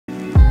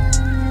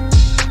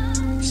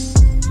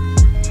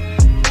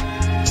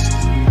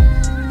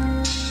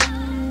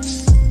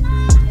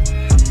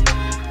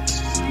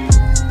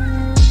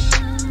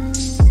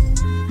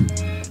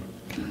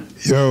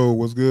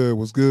What's good?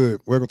 What's good?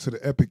 Welcome to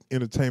the Epic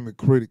Entertainment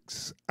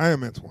Critics. I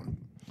am Antoine.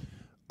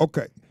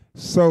 Okay,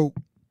 so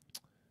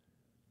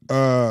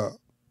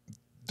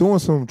doing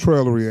some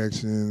trailer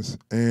reactions,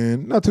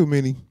 and not too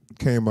many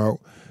came out,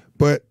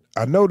 but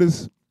I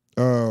noticed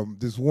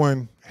this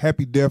one,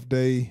 Happy Death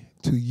Day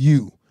to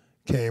You,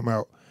 came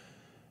out.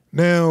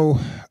 Now,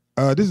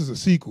 this is a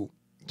sequel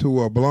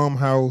to a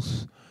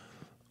Blumhouse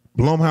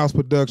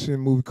production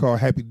movie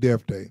called Happy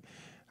Death Day.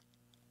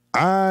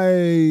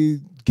 I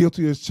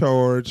guilty as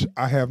charged.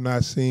 I have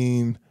not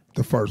seen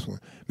the first one.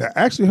 Now,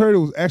 I actually heard it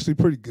was actually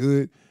pretty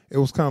good. It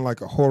was kind of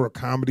like a horror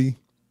comedy,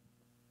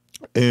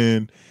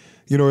 and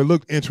it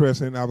looked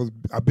interesting.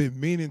 I've been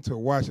meaning to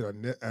watch it,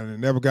 and I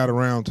never got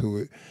around to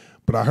it,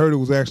 but I heard it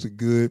was actually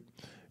good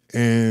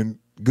and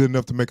good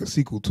enough to make a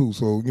sequel too.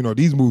 So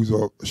these movies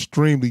are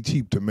extremely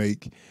cheap to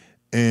make,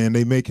 and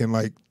they making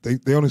like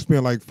they only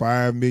spend like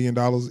 $5 million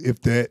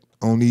if that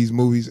on these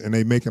movies, and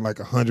they making like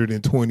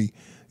 120.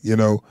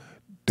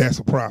 That's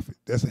a profit.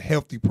 That's a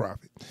hefty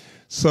profit.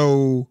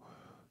 So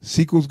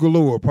sequels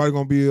galore. Probably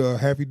gonna be a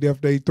Happy Death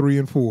Day 3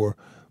 and 4,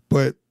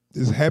 but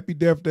this Happy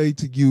Death Day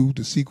to You,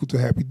 the sequel to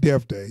Happy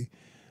Death Day.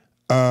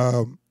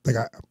 Like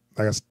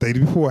I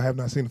stated before, I have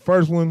not seen the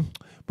first one,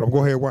 but I'm gonna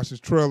go ahead and watch this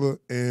trailer,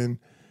 and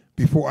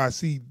before I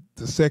see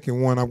the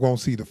second one, I'm gonna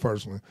see the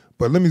first one.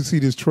 But let me see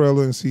this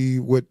trailer and see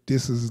what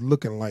this is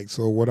looking like.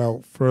 So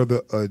without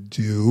further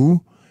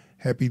ado,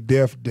 Happy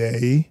Death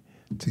Day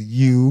to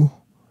You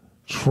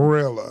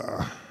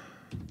trailer.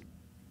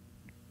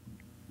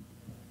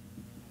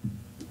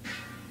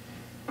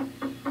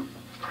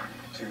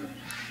 Dude,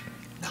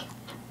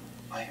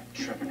 I am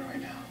tripping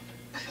right now.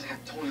 I feel like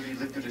I've totally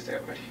lived through this day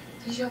already.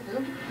 Deja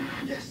vu?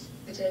 Yes.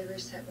 The day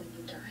reset when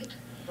you died,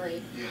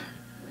 right? Yeah.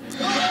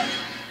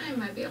 I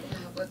might be able to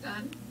help with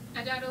that.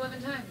 I died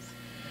 11 times.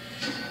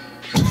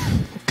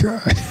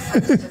 God. I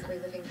was stuck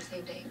reliving the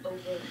same day over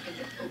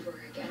and over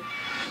again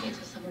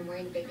until someone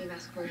wearing a baby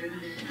mask murdered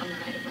me on the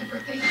night of my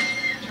birthday.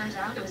 Turns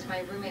out it was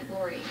my roommate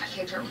Lori. I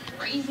kicked her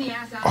crazy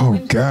ass out. Oh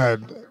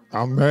God,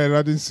 I'm mad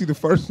I didn't see the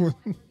first one.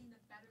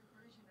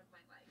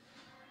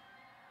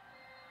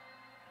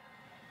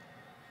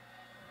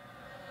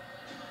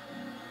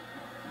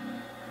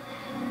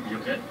 You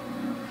okay?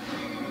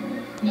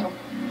 No.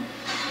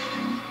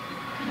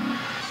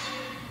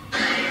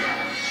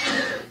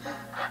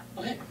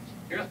 Okay,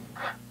 here up.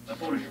 I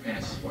folded your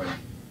pants for you.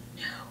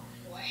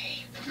 No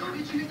way. No,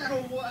 did you get that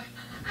or what?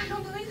 I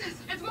don't believe this.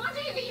 It's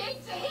Monday the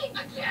 18th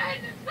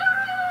again.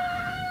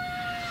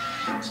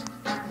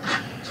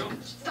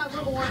 Stop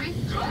global warming.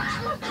 I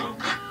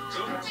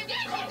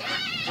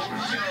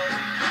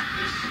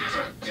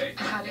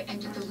thought it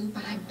ended the loop,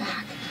 but I'm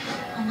back.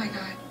 Oh my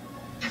God.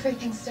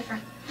 Everything's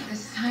different.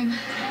 This time,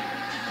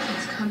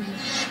 it's coming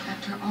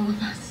after all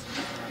of us.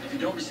 If you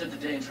don't reset the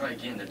day and try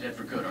again, they're dead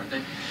for good, aren't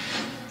they?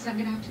 So I'm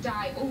gonna have to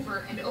die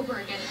over and over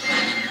again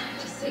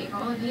to save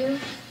all of you.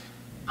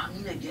 I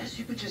mean, I guess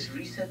you could just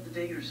reset the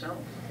day yourself.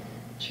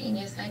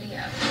 Genius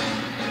idea.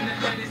 Okay,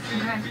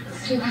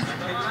 let's do this.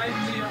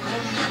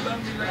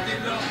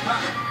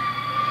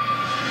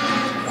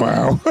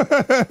 Wow.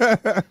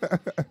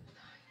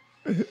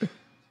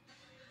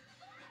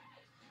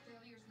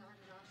 Failure's not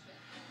an option.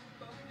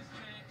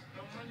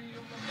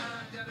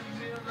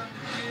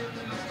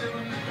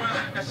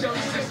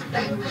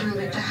 I'm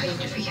literally dying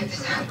to figure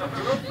this out.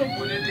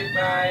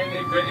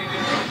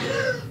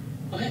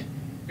 Okay,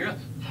 you're up.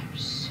 I'm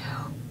so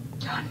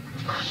done.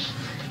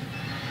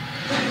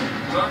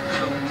 I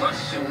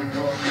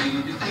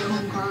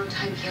won't borrow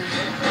time here.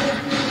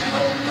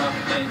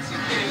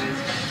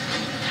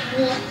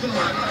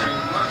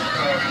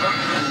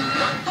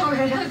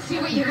 Alright, let's see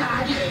what you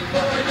got.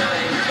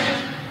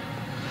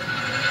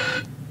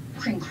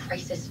 We're in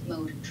crisis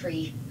mode,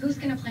 Tree. Who's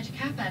gonna pledge a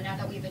kappa now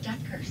that we have a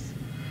death curse?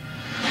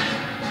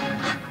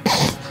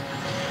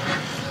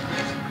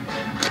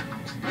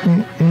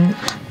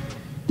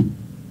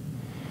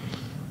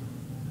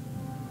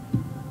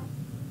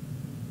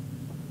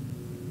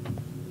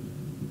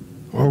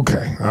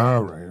 Okay,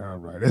 all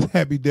right. It's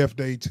Happy Death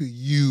Day to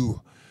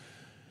You.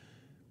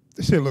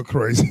 This shit look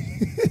crazy.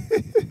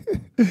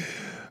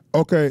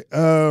 Okay,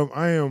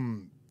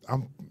 I'm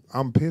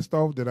pissed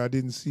off that I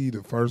didn't see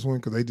the first one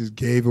because they just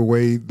gave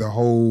away the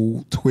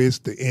whole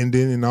twist, the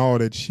ending, and all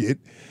that shit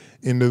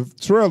in the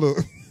trailer.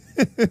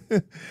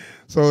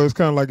 So it's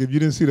kind of like if you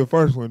didn't see the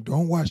first one,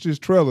 don't watch this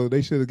trailer.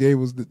 They should have gave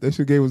us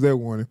that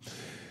warning.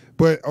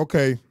 But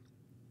okay,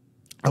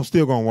 I'm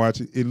still gonna watch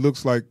it. It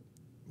looks like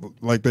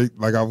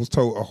I was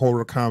told, a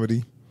horror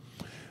comedy.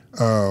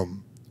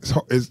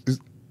 It's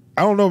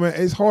I don't know, man.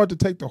 It's hard to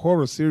take the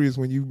horror serious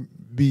when you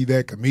be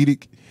that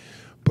comedic,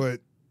 but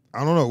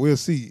I don't know. We'll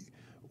see.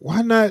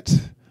 Why not?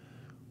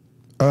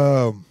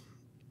 Why?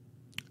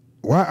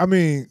 I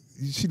mean,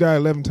 she died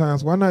 11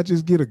 times. Why not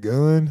just get a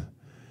gun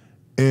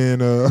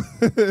and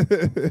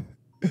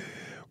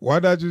why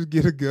not just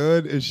get a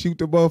gun and shoot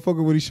the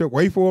motherfucker when he show?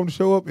 Wait for him to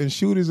show up and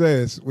shoot his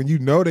ass when you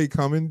know they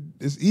coming.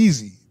 It's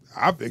easy,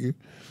 I figure.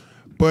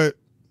 But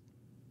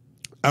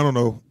I don't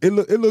know. It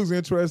looks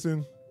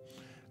interesting.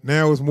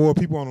 now it's more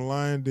people on the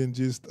line than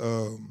just.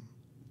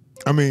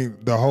 I mean,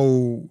 the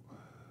whole.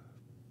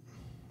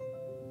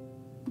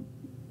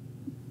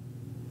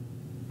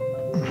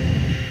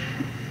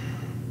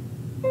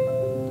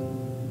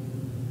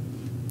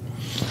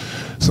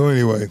 So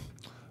anyway,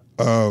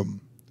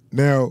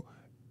 now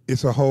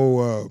it's a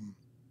whole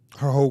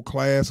her whole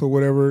class or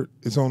whatever.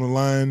 It's on the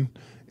line.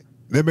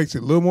 That makes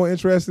it a little more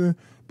interesting.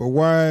 But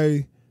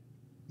why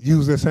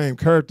use that same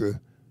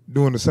character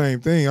doing the same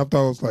thing? I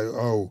thought it was like,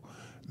 oh,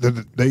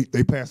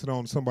 they passed it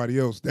on to somebody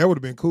else. That would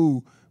have been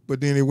cool.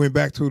 But then it went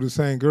back to the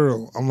same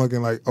girl. I'm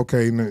looking like,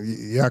 okay,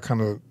 y'all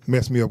kind of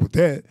messed me up with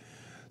that.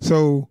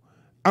 So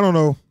I don't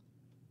know.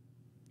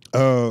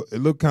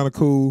 It looked kind of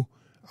cool.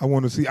 I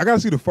want to see. I got to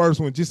see the first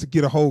one just to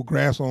get a whole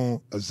grasp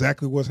on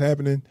exactly what's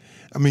happening.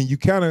 I mean, you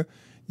get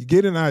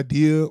an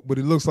idea, but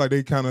it looks like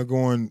they kind of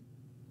going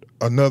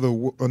another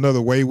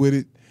way with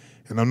it,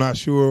 and I'm not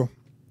sure.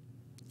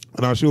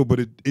 But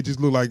it just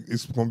looked like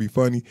it's going to be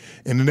funny,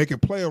 and then they can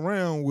play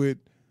around with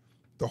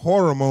the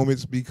horror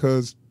moments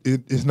because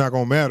it's not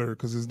going to matter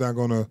because it's not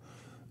going to,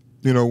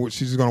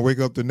 she's just going to wake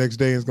up the next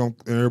day and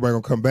everybody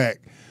going to come back.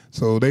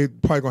 So they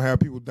probably going to have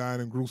people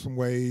dying in gruesome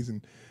ways,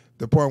 and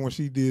the part when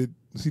she did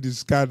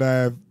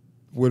skydive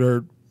with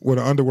her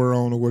underwear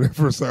on or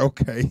whatever, it's like,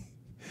 okay,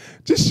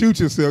 just shoot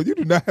yourself. You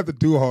do not have to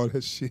do all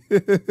that shit.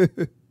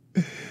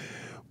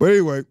 But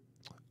anyway,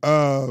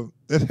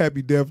 that's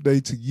Happy Death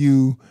Day to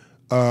you.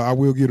 I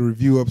will get a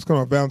review up. It's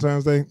coming on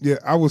Valentine's Day. Yeah,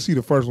 I will see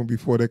the first one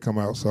before they come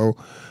out. So,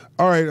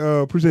 all right,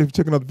 appreciate you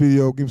checking out the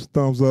video. Give me some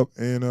thumbs up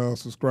and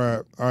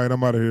subscribe. All right,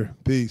 I'm out of here.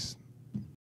 Peace.